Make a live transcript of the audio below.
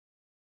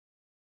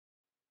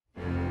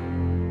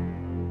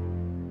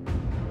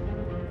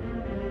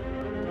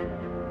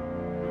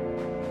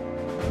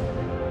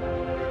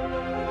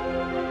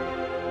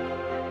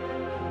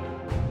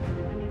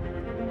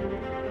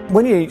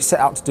When you set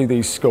out to do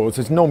these scores,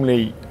 there's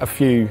normally a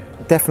few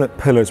definite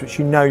pillars which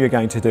you know you're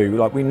going to do.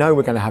 Like, we know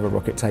we're going to have a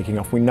rocket taking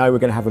off, we know we're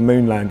going to have a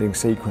moon landing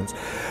sequence.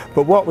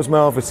 But what was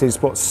marvellous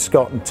is what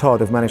Scott and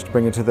Todd have managed to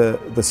bring into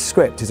the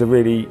script is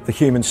the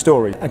human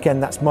story. Again,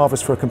 that's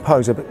marvellous for a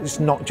composer, but it's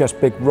not just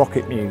big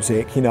rocket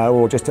music, you know,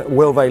 or just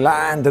will they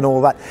land and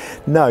all that.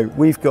 No,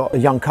 we've got a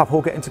young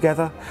couple getting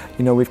together,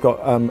 you know, we've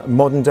got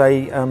modern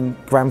day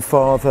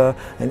grandfather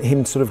and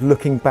him sort of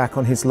looking back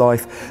on his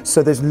life.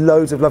 So there's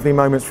loads of lovely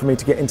moments for me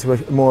to get into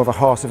more of a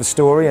heart of a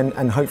story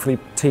and hopefully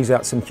tease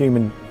out some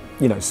human,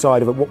 you know,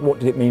 side of it. What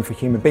did it mean for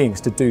human beings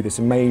to do this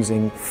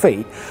amazing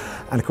feat?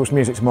 And of course,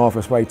 music's a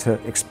marvellous way to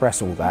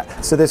express all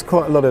that. So there's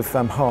quite a lot of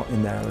heart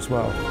in there as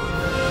well.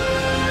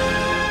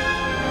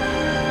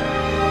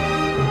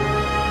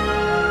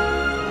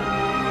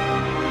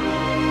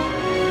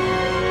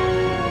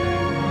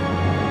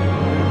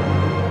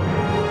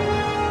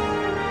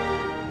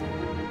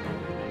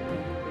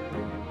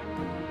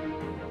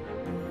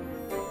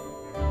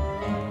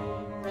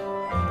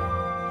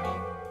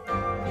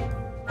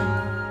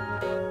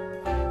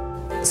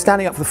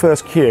 Standing up for the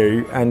first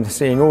cue and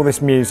seeing all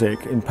this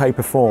music in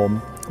paper form,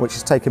 which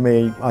has taken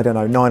me, I don't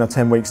know, 9 or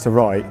 10 weeks to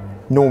write,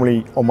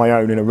 normally on my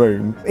own in a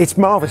room. It's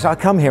marvellous. I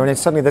come here and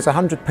suddenly there's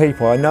 100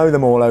 people. I know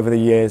them all over the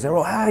years. They're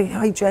all,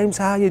 hey James,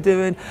 how are you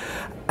doing?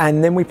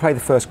 And then we play the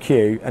first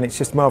cue and it's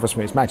just marvellous for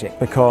me. It's magic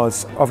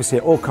because obviously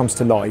it all comes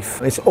to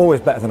life. It's always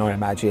better than I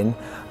imagine.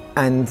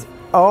 And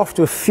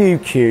after a few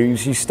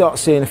cues, you start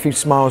seeing a few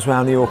smiles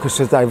around the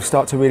orchestra. They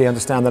start to really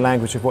understand the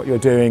language of what you're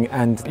doing,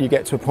 and you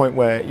get to a point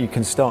where you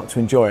can start to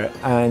enjoy it.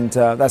 And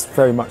that's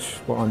very much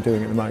what I'm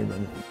doing at the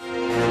moment.